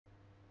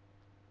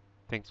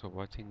Thanks for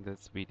watching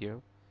this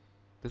video.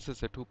 This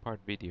is a two-part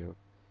video.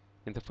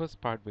 In the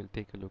first part, we'll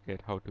take a look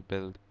at how to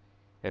build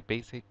a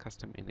basic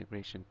custom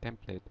integration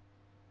template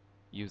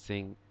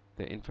using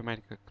the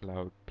Informatica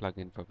Cloud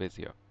plugin for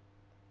Visio.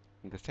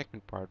 In the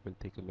second part, we'll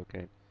take a look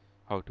at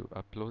how to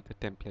upload the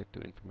template to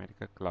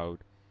Informatica Cloud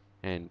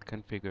and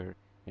configure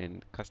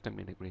in custom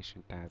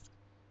integration task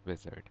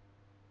wizard.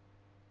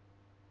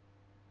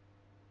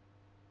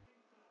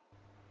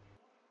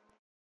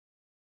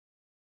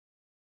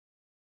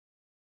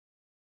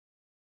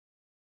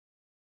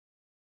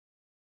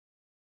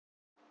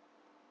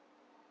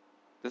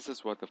 This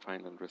is what the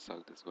final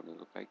result is going to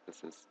look like.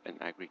 This is an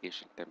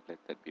aggregation template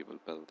that we will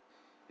build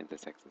in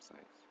this exercise.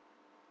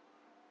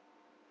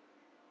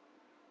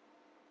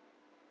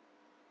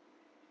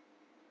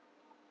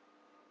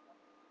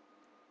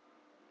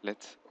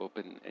 Let's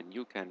open a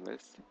new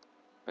canvas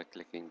by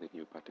clicking the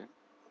new button.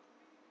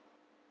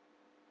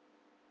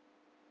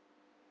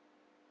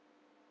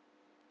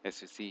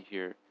 As you see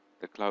here,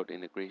 the cloud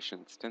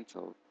integration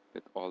stencil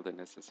with all the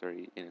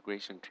necessary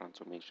integration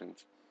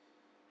transformations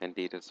and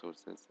data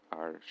sources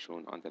are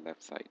shown on the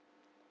left side.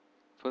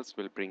 First,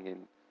 we'll bring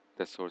in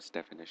the source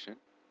definition.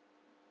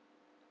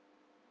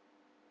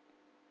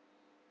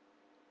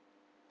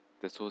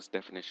 The source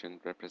definition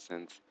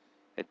represents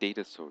a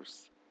data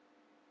source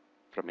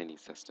from any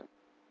system.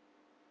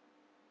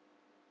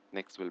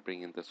 Next, we'll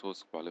bring in the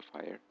source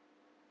qualifier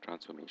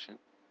transformation.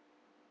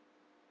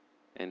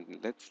 And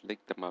let's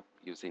link them up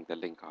using the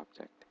link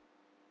object.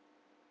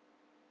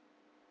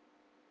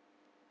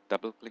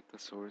 Double-click the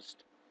source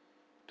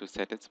to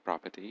set its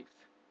properties.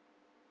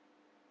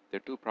 There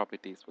are two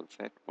properties we'll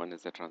set. One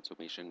is the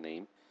transformation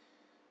name,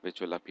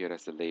 which will appear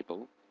as a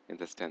label in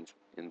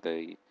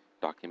the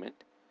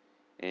document,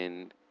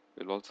 and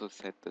we'll also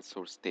set the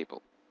source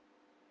table.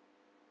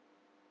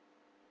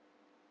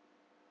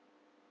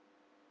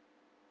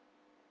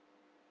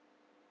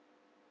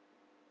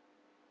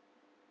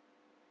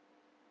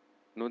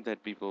 Note that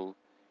we will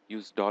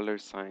use dollar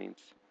signs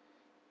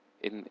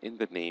in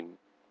the name,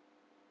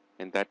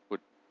 and that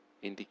would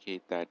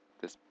indicate that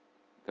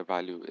the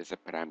value is a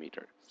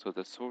parameter. So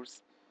the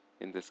source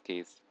in this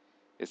case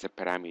is a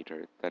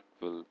parameter that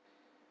will,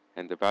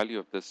 and the value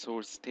of the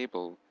source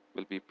table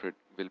will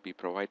be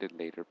provided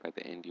later by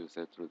the end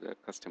user through the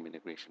custom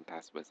integration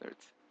task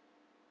wizards.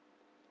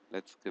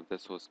 Let's give the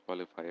source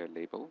qualifier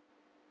label,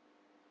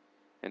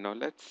 and now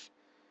let's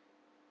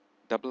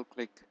double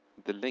click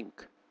the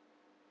link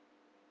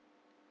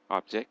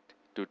object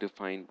to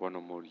define one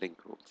or more link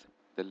rules.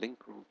 The link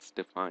rules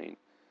define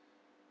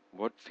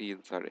what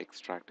fields are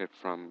extracted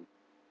from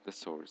the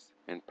source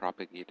and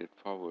propagated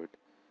forward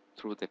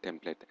through the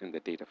template and the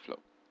data flow.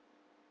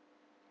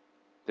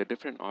 The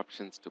different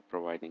options to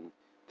providing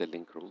the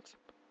link rules,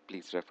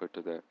 please refer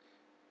to the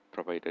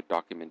provided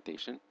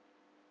documentation.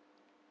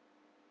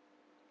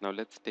 Now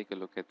let's take a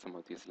look at some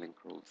of these link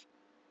rules.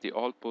 The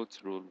all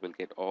ports rule will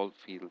get all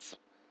fields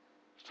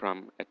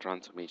from a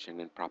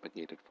transformation and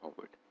propagate it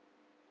forward.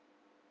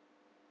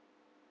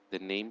 The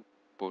name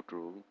port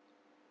rule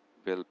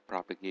will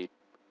propagate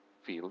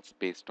fields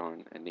based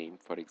on a name.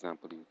 For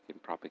example, you can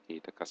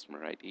propagate a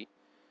customer ID.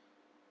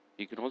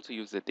 You can also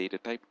use the data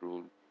type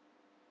rule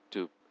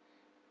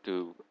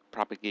to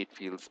propagate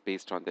fields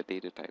based on the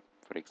data type.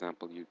 For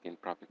example, you can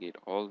propagate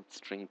all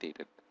string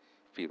data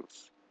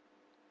fields.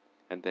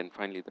 And then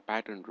finally, the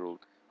pattern rule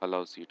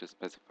allows you to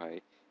specify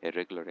a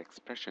regular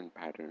expression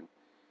pattern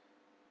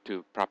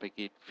to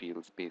propagate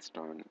fields based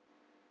on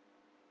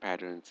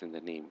patterns in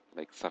the name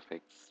like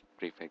suffix,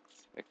 prefix,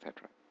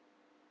 etc.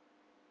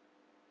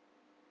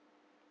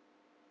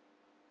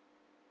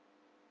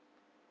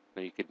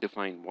 Now you can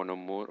define one or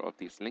more of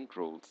these link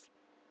rules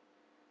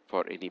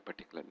for any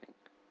particular link.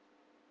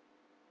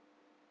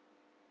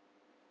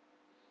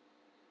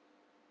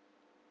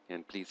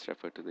 And please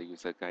refer to the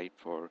user guide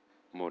for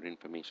more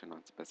information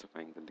on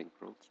specifying the link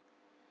rules.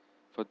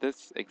 For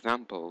this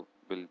example,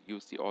 we'll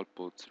use the all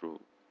ports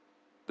rule.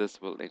 This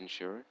will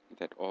ensure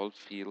that all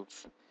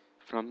fields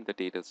from the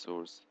data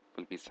source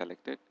will be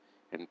selected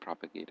and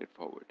propagated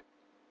forward.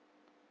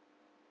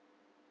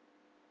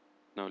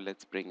 Now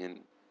let's bring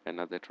in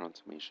another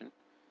transformation.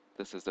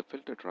 This is the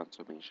filter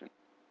transformation.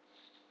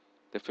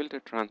 The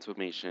filter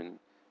transformation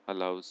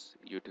allows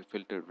you to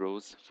filter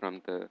rows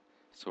from the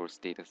source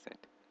dataset.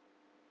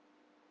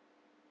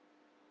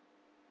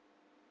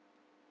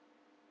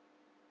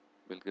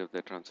 We'll give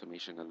the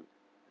transformation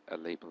a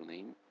label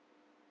name.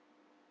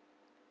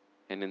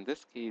 And in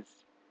this case,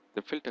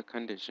 the filter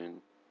condition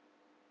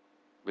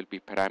will be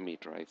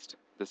parameterized.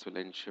 This will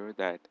ensure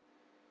that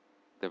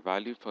the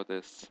value for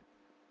this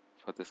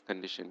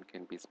condition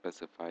can be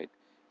specified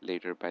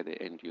later by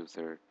the end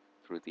user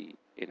through the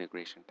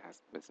integration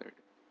task wizard.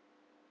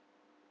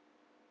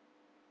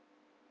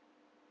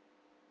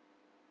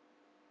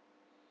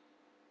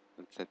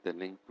 And set the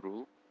link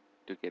rule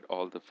to get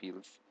all the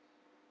fields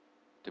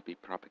to be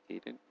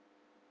propagated.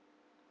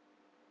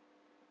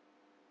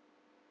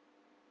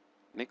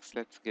 Next,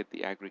 let's get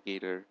the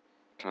aggregator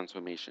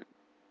transformation.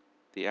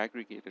 The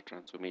aggregator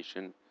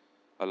transformation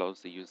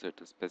allows the user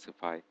to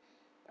specify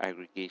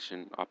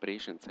aggregation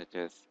operations such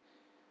as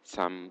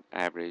sum,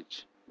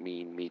 average,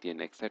 mean,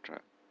 median,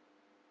 etc.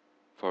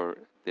 for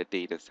the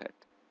data set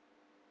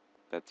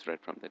that's read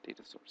from the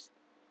data source.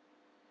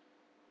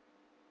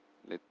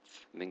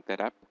 Let's link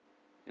that up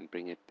and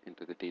bring it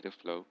into the data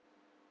flow.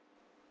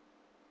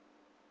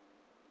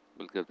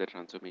 We'll give the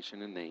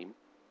transformation a name,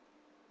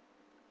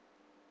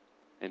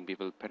 and we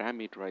will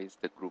parameterize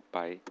the group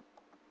by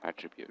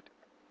attribute.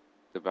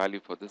 The value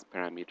for this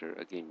parameter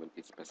again will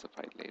be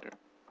specified later.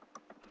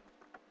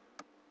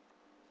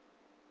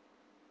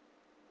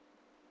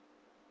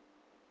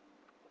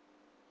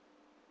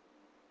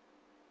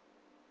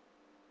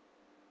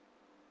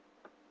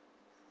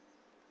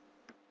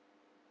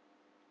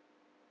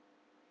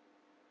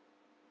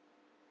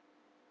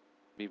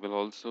 We will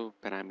also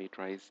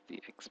parameterize the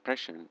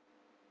expression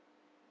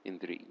in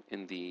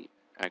the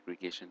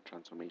aggregation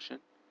transformation.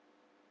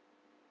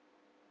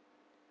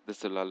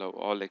 This will allow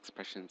all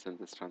expressions in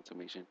this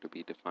transformation to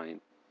be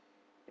defined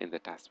in the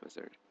task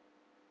wizard.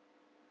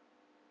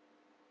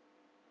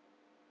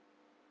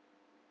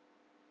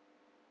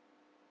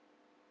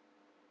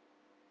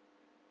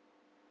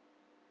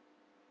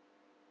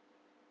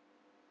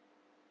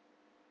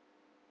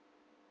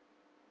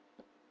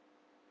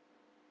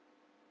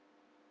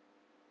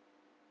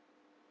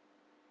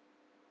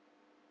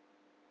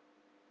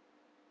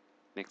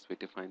 Next, we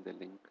define the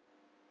link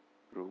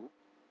rule,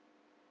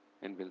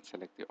 and we'll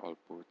select the all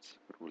ports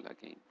rule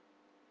again.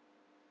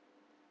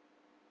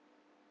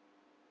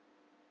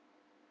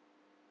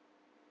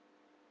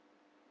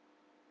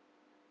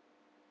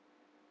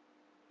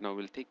 Now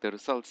we'll take the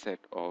result set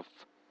of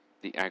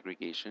the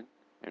aggregation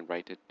and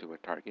write it to a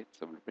target.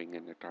 So we'll bring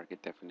in a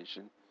target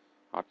definition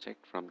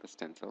object from the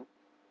stencil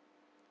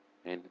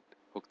and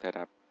hook that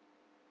up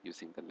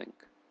using the link.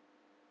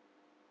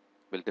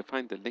 We'll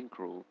define the link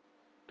rule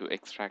to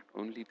extract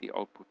only the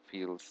output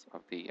fields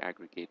of the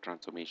aggregate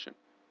transformation.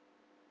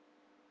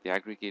 The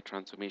aggregate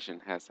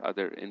transformation has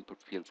other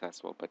input fields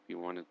as well, but we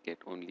want to get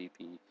only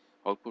the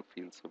output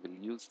fields, so we'll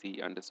use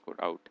the underscore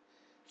out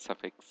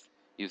suffix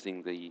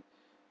using the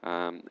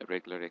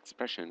regular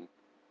expression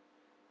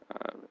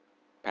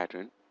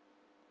pattern.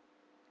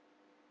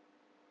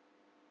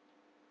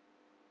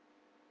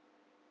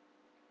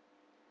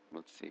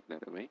 We'll save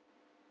that away.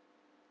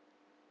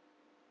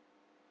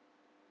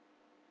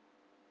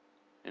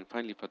 And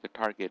finally, for the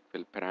target,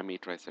 we'll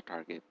parameterize the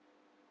target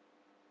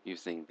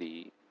using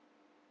the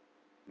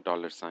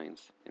dollar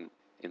signs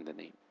in the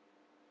name.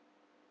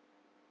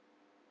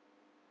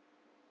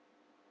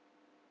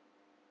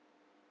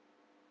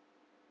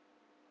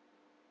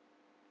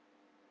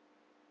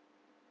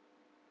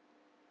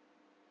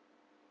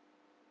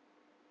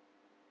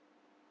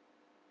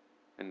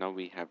 And now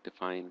we have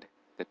defined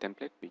the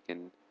template. We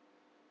can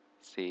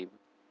save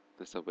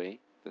this away.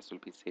 This will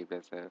be saved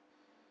as a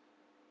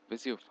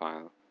Visio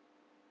file,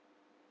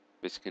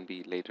 which can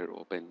be later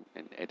opened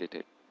and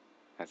edited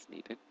as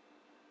needed.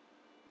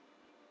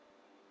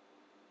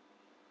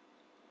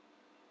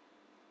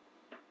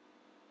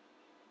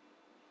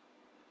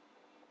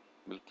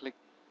 We'll click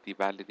the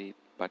validate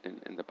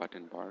button in the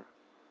button bar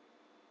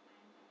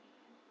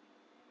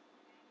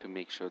to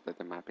make sure that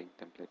the mapping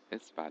template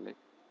is valid.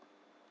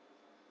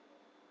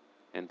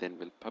 And then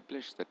we'll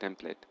publish the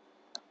template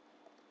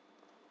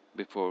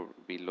before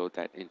we load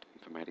that into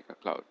Informatica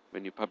Cloud.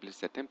 When you publish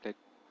the template,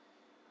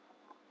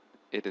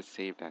 it is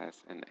saved as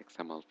an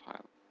XML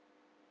file.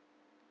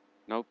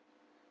 Now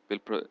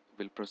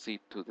we'll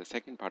proceed to the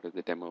second part of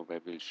the demo where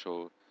we'll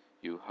show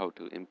you how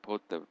to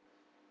import the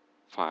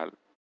file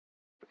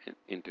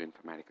into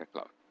Informatica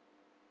Cloud.